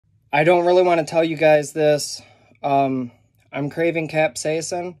I don't really want to tell you guys this. I'm craving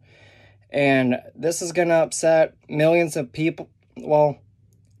capsaicin, and this is going to upset millions of people. Well,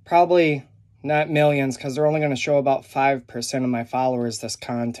 probably not millions, because they're only going to show about 5% of my followers this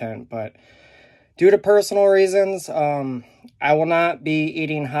content. But due to personal reasons, I will not be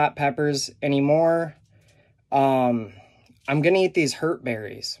eating hot peppers anymore. I'm going to eat these hurt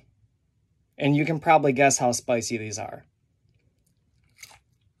berries. And you can probably guess how spicy these are.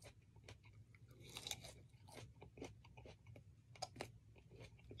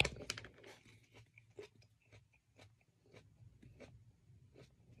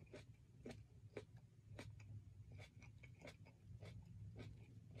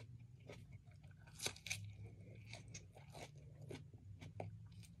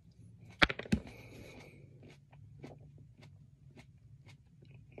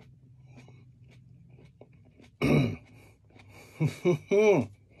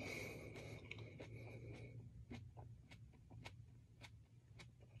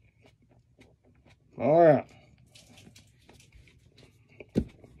 All right.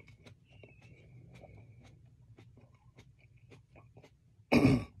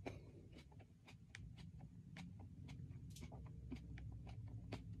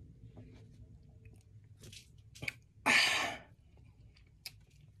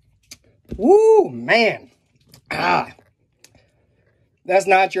 Woo, man. That's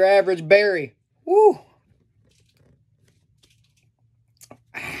not your average berry. Woo.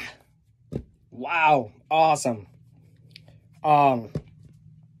 Wow, awesome.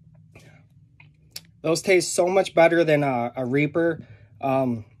 Those taste so much better than a Reaper.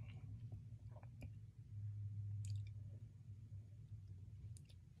 Wow.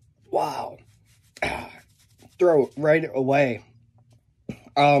 Throw it right away.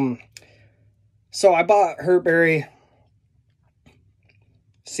 So I bought Hertberry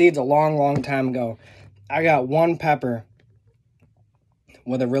seeds a long time ago. I got one pepper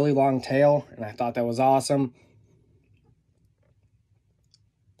with a really long tail, and I thought that was awesome.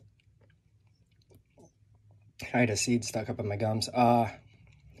 I had a seed stuck up in my gums.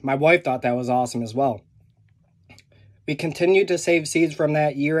 My wife thought that was awesome as well. We continued to save seeds from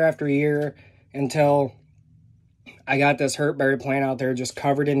that year after year until I got this Hertberry plant out there just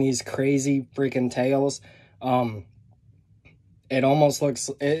covered in these crazy freaking tails. It almost looks,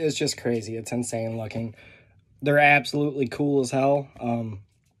 it's just crazy. It's insane looking. They're absolutely cool as hell.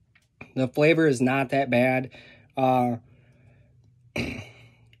 The flavor is not that bad.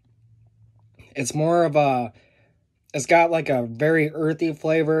 It's more of a, it's got like a very earthy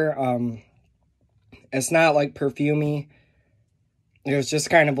flavor. It's not like perfumey. It's just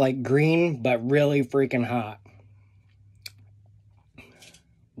kind of like green, but really freaking hot.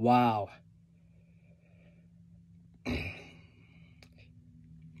 Wow.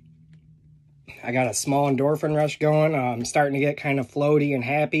 I got a small endorphin rush going. I'm starting to get kind of floaty and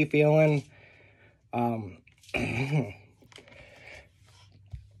happy feeling. I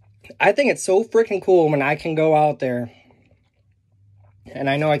think it's so freaking cool when I can go out there. And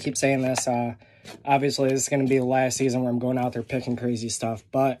I know I keep saying this. Obviously, this is going to be the last season where I'm going out there picking crazy stuff.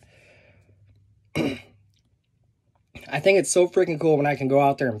 But I think it's so freaking cool when I can go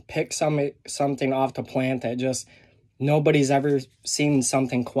out there and pick something off the plant that just nobody's ever seen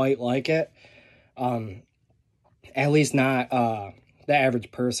something quite like it. At least not the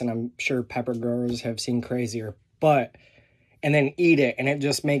average person. I'm sure pepper growers have seen crazier. But, and then eat it, and it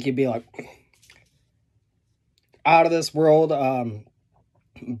just make you be like, out of this world,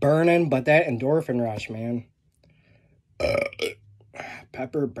 burning. But that endorphin rush, man.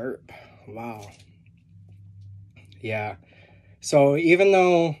 Pepper burp. Wow. Yeah. So even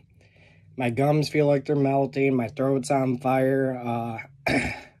though my gums feel like they're melting, my throat's on fire,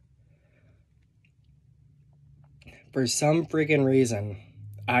 for some freaking reason,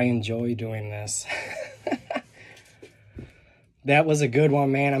 I enjoy doing this. That was a good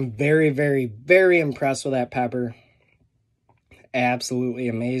one, man. I'm very impressed with that pepper. Absolutely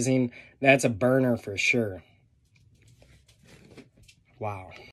amazing. That's a burner for sure. Wow.